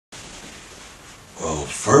Well,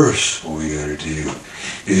 first, what we gotta do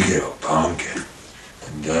is get a pumpkin.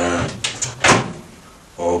 And then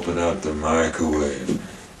open up the microwave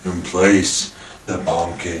and place the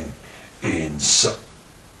pumpkin inside.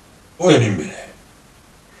 Wait a minute.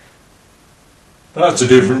 That's a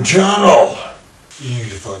different channel. You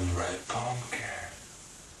need to find the right pumpkin.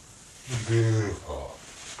 Beautiful.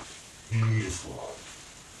 Beautiful.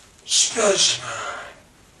 Specimen.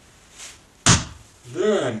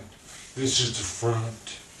 Then, this is the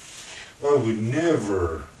front. I would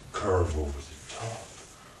never carve over the top.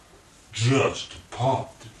 Just to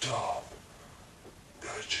pop the top.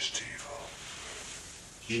 That's just evil.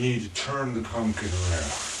 You need to turn the pumpkin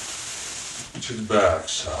around to the back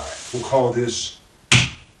side. We'll call this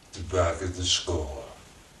the back of the skull.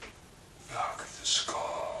 Back of the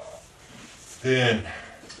skull. Then,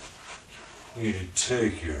 you need to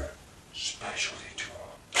take your specialty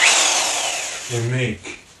tool and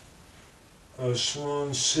make a small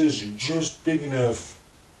incision just big enough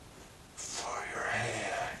for your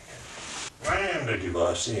hand. Ram the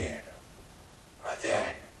device in. Right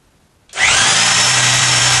then.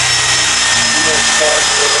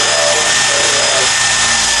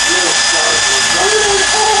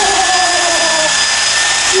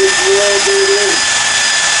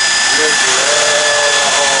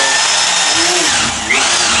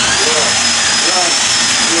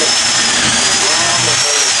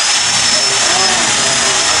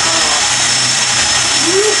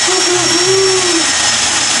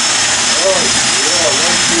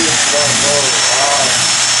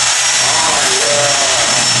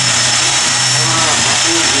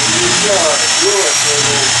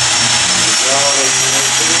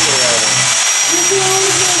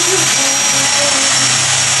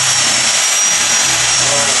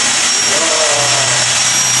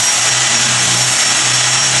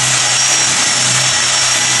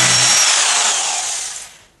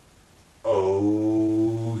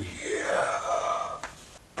 Oh yeah.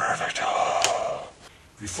 Perfect.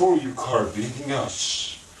 Before you carve anything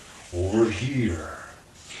else over here,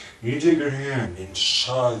 you take your hand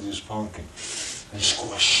inside this pumpkin and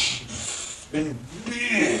squish. And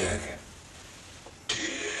dig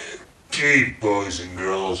deep, boys and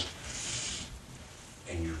girls.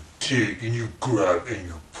 And you dig and you grab and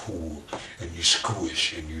you pull and you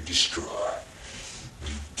squish and you destroy.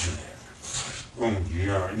 Oh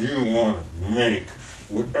yeah, you want to make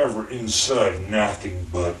whatever inside nothing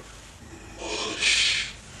but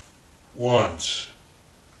mush. Once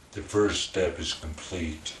the first step is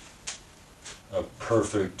complete, a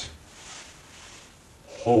perfect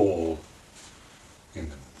hole in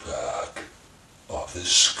the back of the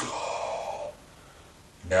skull.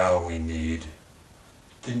 Now we need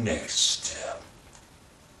the next step.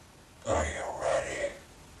 Are you ready?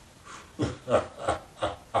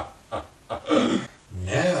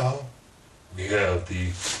 Now we have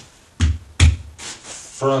the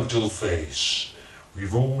frontal face.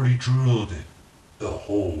 We've already drilled it, the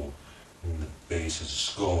hole in the base of the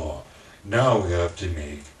skull. Now we have to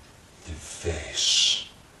make the face.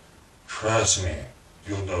 Trust me,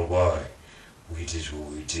 you'll know why we did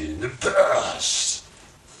what we did in the past.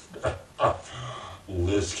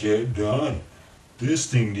 Let's get done. This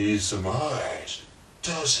thing needs some eyes,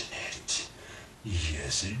 doesn't it?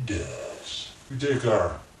 Yes, it does. We take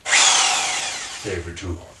our favorite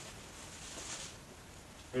tool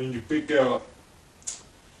and you pick out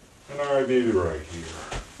an eye baby right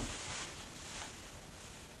here.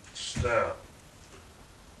 Stop.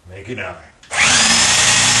 Make an eye.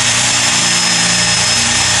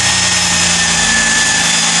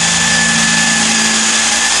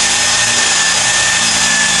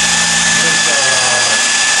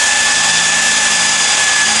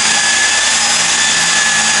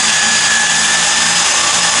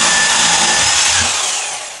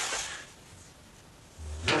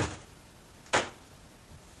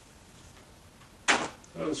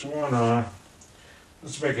 That's one eye.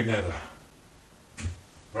 Let's make another.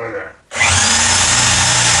 Right there.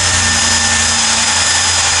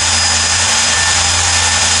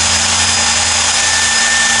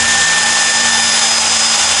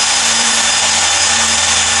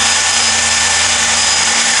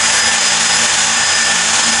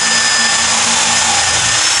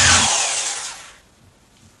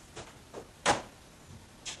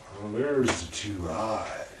 Well, there's the two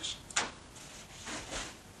eyes.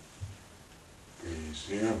 You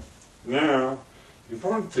see them? Now, the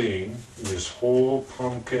important thing in this whole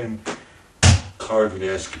pumpkin carving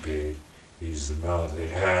escapade is the mouth. It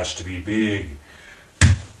has to be big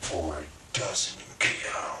or it doesn't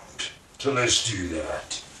count. So let's do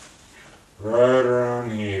that. Right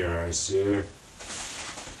around here, I see.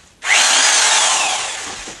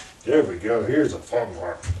 There we go, here's a fun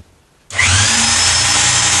one.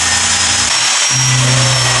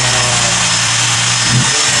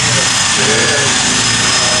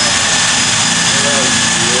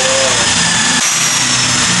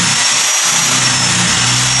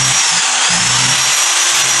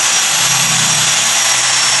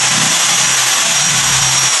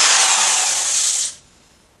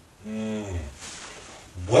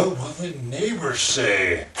 What will the neighbors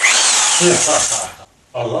say?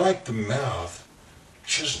 I like the mouth,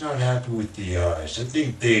 just not happy with the eyes. I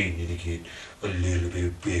think they need to get a little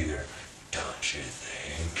bit bigger, don't you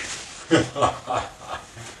think?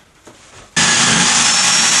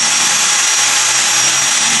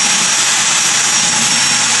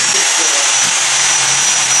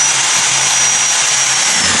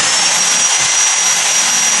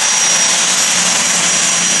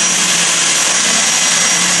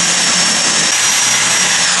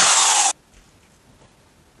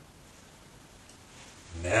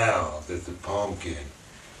 Now that the pumpkin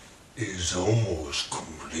is almost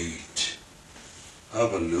complete,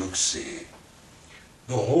 have a look-see.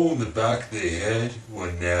 The hole in the back of the head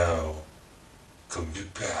will now come to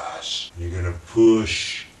pass. You're gonna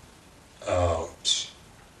push out,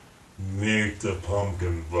 make the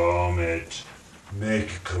pumpkin vomit, make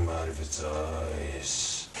it come out of its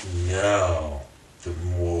eyes. Now, the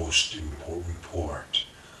most important part.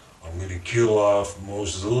 I'm gonna kill off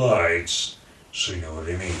most of the lights, so you know what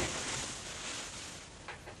I mean.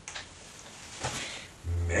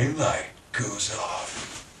 Main light goes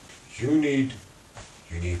off. You need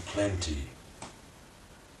plenty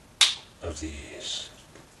of these.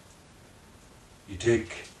 You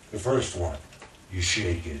take the first one, you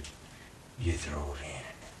shake it, you throw it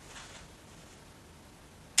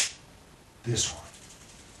in. This one,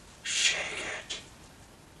 shake it,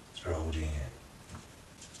 throw it in.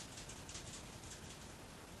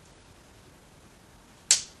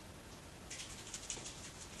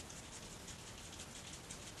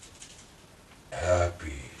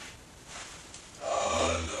 Happy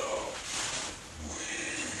Halloween.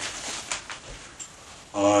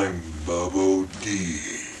 I'm BoBo D.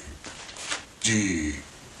 D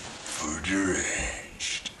for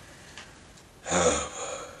deranged.